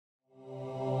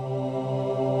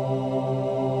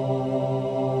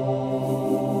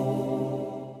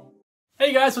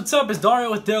guys, what's up? It's Dario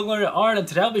with Dale Gloria Art, and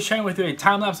today I'll be sharing with you a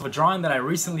time-lapse of a drawing that I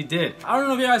recently did. I don't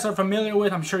know if you guys are familiar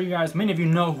with, I'm sure you guys, many of you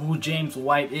know who James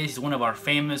White is. He's one of our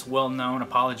famous, well-known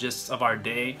apologists of our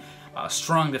day, a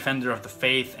strong defender of the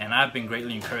faith, and I've been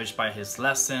greatly encouraged by his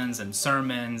lessons and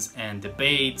sermons and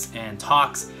debates and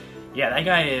talks. Yeah, that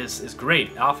guy is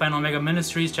great. Alpha and Omega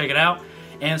Ministries, check it out.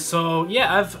 And so,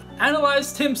 yeah, I've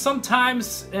analyzed him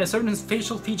sometimes, certain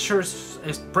facial features,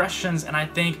 expressions, and I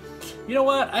think, you know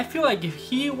what, I feel like if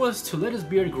he was to let his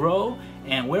beard grow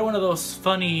and wear one of those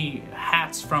funny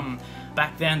hats from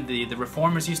back then the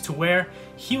reformers used to wear,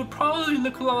 he would probably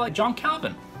look a lot like John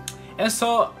Calvin. And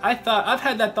so I thought, I've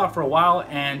had that thought for a while,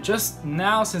 and just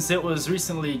now, since it was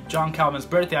recently John Calvin's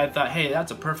birthday, I thought, hey,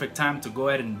 that's a perfect time to go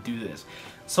ahead and do this.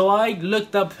 So I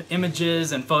looked up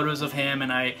images and photos of him,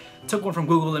 and I took one from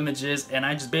Google Images, and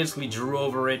I just basically drew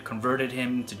over it, converted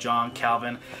him to John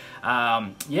Calvin.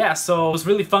 Yeah, so it was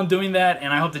really fun doing that,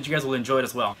 and I hope that you guys will enjoy it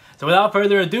as well. So without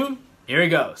further ado, here it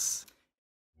goes.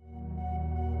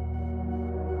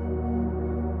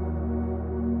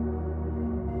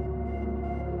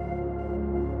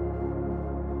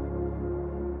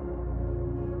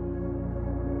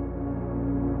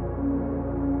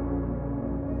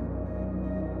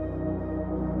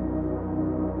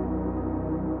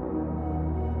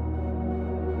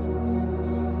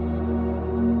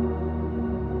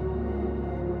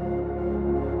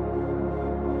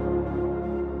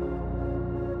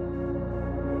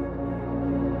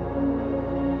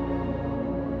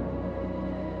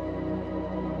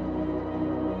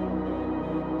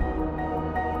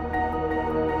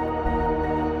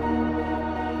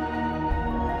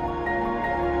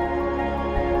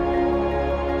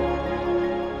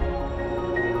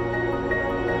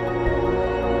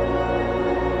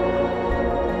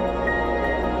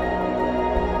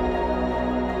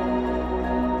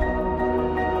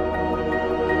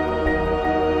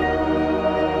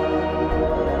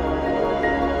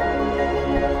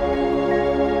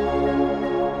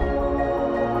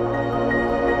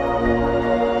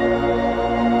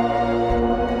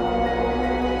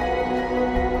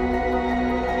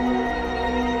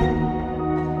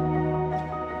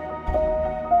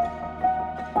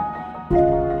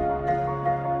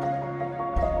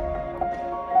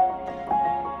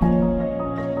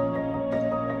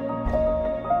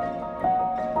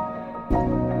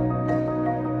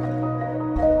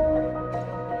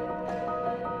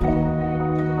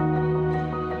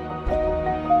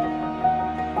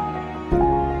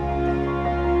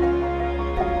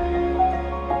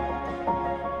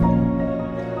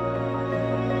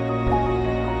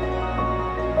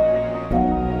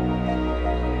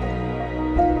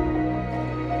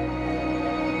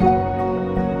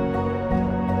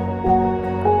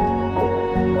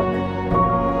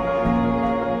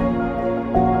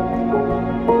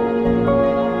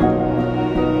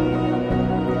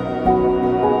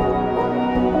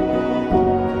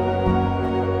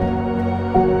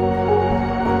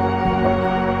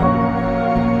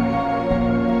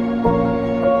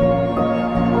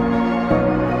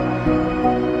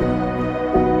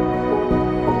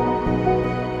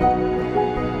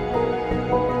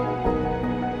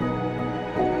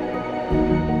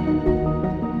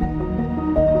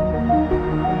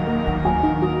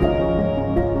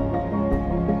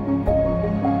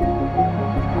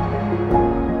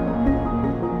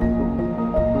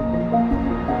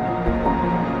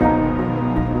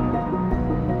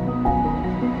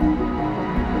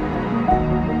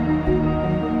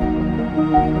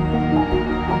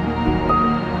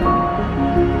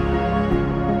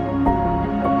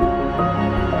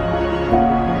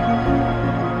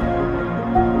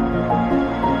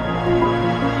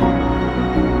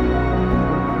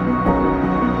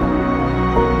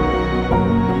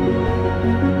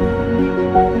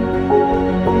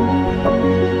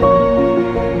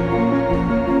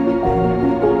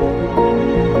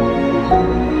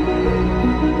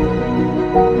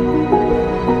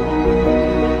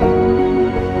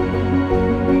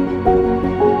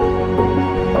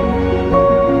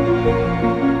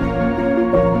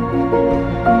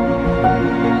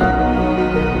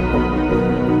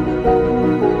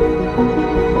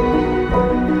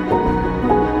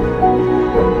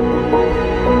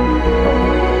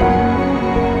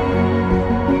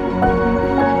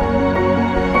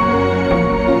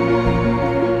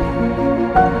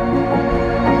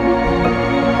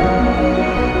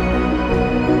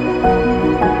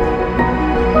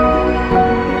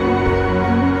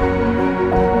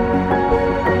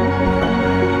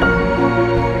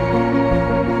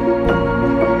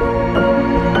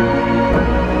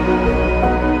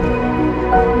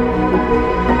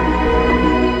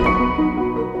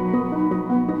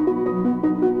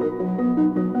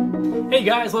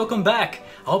 guys, welcome back.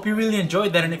 I hope you really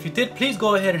enjoyed that, and if you did, please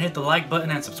go ahead and hit the like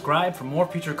button and subscribe for more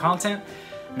future content.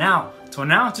 Now, to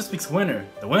announce this week's winner.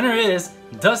 The winner is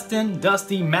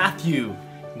Dusty Matthew.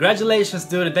 Congratulations,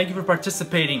 dude, and thank you for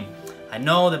participating. I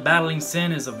know that battling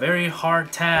sin is a very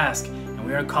hard task, and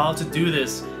we are called to do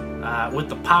this with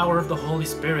the power of the Holy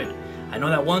Spirit. I know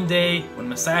that one day, when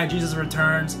Messiah Jesus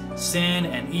returns, sin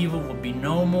and evil will be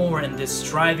no more, and this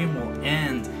striving will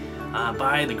end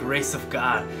by the grace of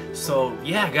God. So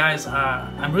yeah, guys,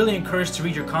 I'm really encouraged to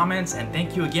read your comments, and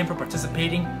thank you again for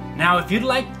participating. Now, if you'd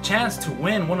like the chance to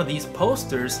win one of these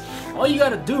posters, all you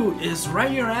gotta do is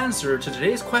write your answer to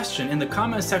today's question in the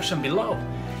comment section below,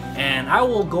 and I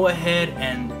will go ahead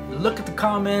and look at the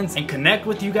comments and connect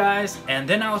with you guys, and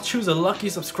then I'll choose a lucky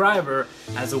subscriber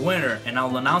as a winner, and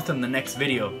I'll announce them in the next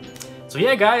video. So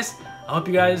yeah, guys, I hope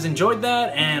you guys enjoyed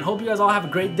that, and hope you guys all have a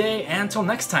great day, and until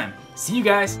next time, see you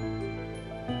guys.